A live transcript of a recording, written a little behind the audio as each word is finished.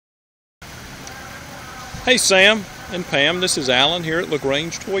Hey Sam and Pam, this is Alan here at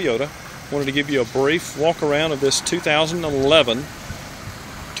LaGrange Toyota. Wanted to give you a brief walk around of this 2011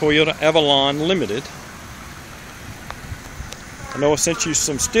 Toyota Avalon Limited. I know I sent you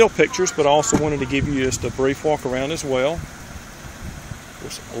some still pictures, but I also wanted to give you just a brief walk around as well.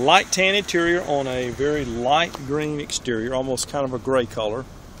 There's a light tan interior on a very light green exterior, almost kind of a gray color.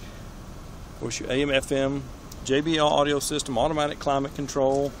 Of course, your AM, FM, JBL audio system, automatic climate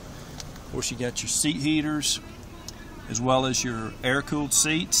control. Of course, you got your seat heaters as well as your air-cooled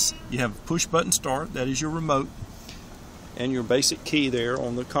seats. You have push button start, that is your remote, and your basic key there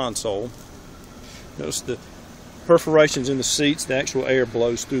on the console. Notice the perforations in the seats, the actual air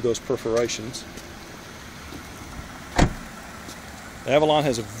blows through those perforations. The Avalon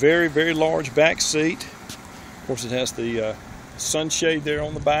has a very, very large back seat. Of course, it has the sunshade there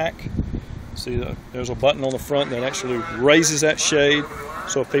on the back. See, there's a button on the front that actually raises that shade.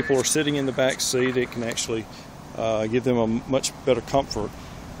 So if people are sitting in the back seat, it can actually give them a much better comfort.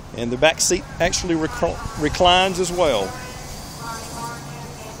 And the back seat actually reclines as well.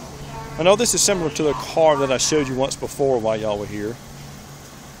 I know this is similar to the car that I showed you once before while y'all were here.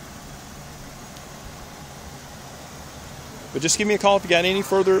 But just give me a call if you got any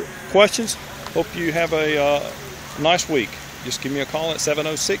further questions. Hope you have a nice week. Just give me a call at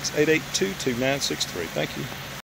 706-882-2963. Thank you.